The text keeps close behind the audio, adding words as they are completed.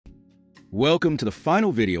Welcome to the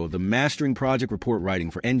final video of the Mastering Project Report Writing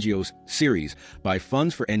for NGOs series by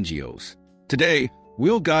Funds for NGOs. Today,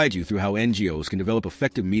 we'll guide you through how NGOs can develop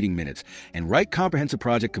effective meeting minutes and write comprehensive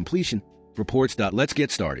project completion reports. Let's get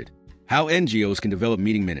started. How NGOs can develop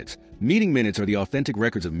meeting minutes. Meeting minutes are the authentic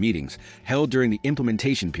records of meetings held during the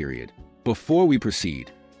implementation period. Before we proceed,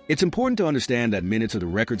 it's important to understand that minutes are the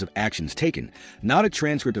records of actions taken, not a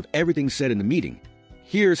transcript of everything said in the meeting.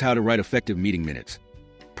 Here's how to write effective meeting minutes.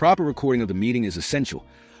 Proper recording of the meeting is essential.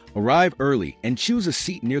 Arrive early and choose a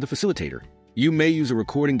seat near the facilitator. You may use a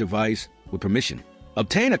recording device with permission.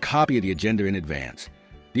 Obtain a copy of the agenda in advance.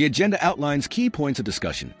 The agenda outlines key points of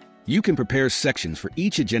discussion. You can prepare sections for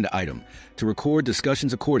each agenda item to record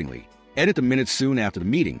discussions accordingly. Edit the minutes soon after the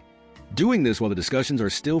meeting. Doing this while the discussions are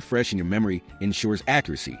still fresh in your memory ensures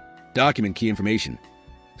accuracy. Document key information.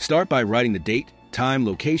 Start by writing the date, time,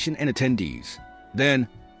 location, and attendees. Then,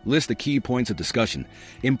 list the key points of discussion,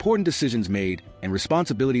 important decisions made, and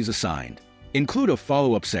responsibilities assigned. Include a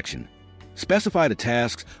follow-up section. Specify the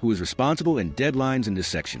tasks, who is responsible, and deadlines in this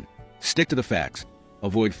section. Stick to the facts.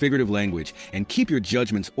 Avoid figurative language, and keep your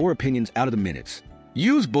judgments or opinions out of the minutes.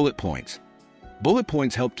 Use bullet points. Bullet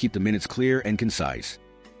points help keep the minutes clear and concise.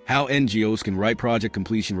 How NGOs can write project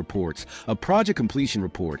completion reports. A project completion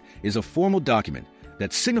report is a formal document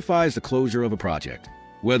that signifies the closure of a project,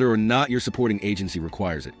 whether or not your supporting agency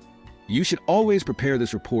requires it. You should always prepare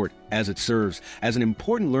this report as it serves as an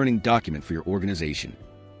important learning document for your organization.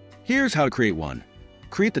 Here's how to create one.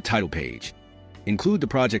 Create the title page. Include the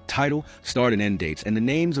project title, start and end dates, and the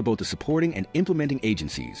names of both the supporting and implementing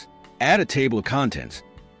agencies. Add a table of contents.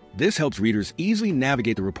 This helps readers easily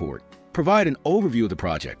navigate the report. Provide an overview of the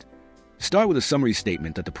project. Start with a summary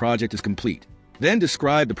statement that the project is complete. Then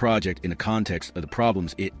describe the project in the context of the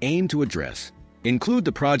problems it aimed to address. Include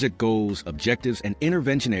the project goals, objectives, and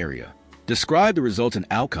intervention area. Describe the results and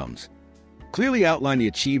outcomes. Clearly outline the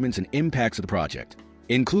achievements and impacts of the project.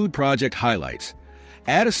 Include project highlights.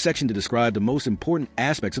 Add a section to describe the most important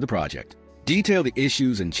aspects of the project. Detail the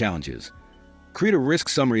issues and challenges. Create a risk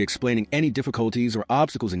summary explaining any difficulties or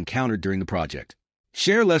obstacles encountered during the project.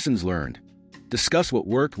 Share lessons learned. Discuss what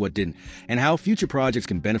worked, what didn't, and how future projects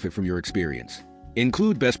can benefit from your experience.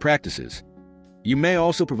 Include best practices. You may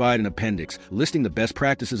also provide an appendix listing the best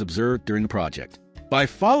practices observed during the project. By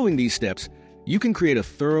following these steps, you can create a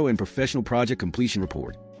thorough and professional project completion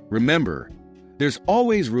report. Remember, there's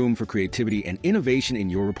always room for creativity and innovation in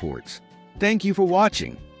your reports. Thank you for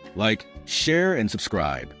watching. Like, share, and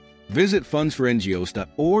subscribe. Visit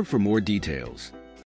fundsforngos.org for more details.